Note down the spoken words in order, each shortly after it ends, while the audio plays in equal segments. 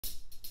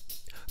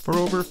For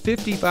over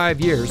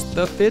 55 years,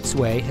 the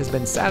Fitzway has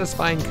been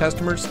satisfying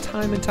customers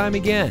time and time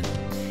again.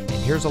 And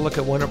here's a look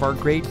at one of our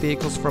great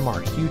vehicles from our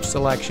huge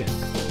selection,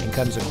 and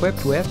comes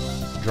equipped with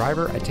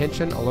driver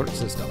attention alert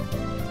system,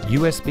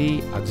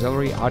 USB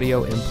auxiliary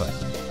audio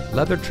input,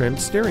 leather trimmed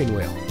steering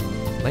wheel,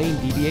 lane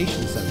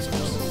deviation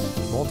sensors,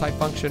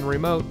 multifunction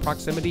remote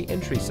proximity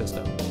entry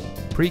system,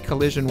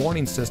 pre-collision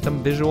warning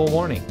system visual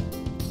warning,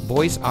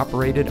 voice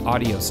operated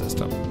audio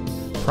system,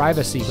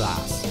 privacy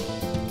glass,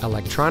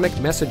 electronic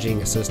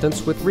messaging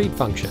assistance with read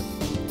function,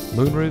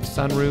 moonroof,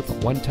 sunroof,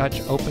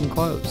 one-touch open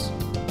close.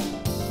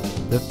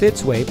 The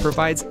Fitzway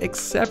provides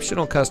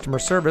exceptional customer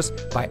service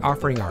by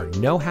offering our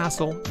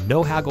no-hassle,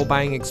 no-haggle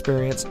buying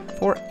experience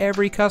for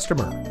every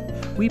customer.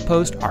 We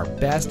post our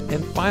best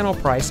and final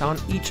price on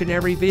each and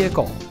every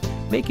vehicle,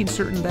 making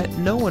certain that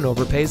no one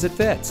overpays at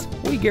Fitz.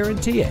 We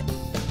guarantee it.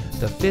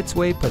 The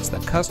Fitzway puts the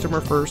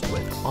customer first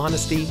with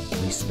honesty,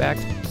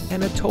 respect,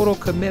 and a total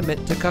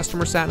commitment to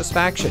customer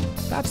satisfaction.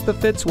 That's the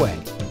Fitzway.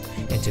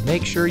 And to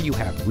make sure you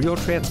have real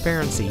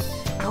transparency,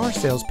 our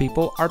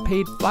salespeople are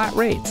paid flat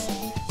rates.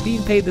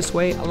 Being paid this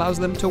way allows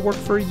them to work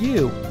for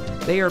you.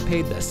 They are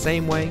paid the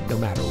same way no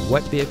matter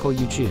what vehicle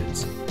you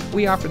choose.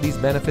 We offer these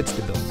benefits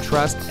to build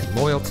trust and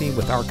loyalty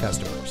with our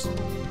customers.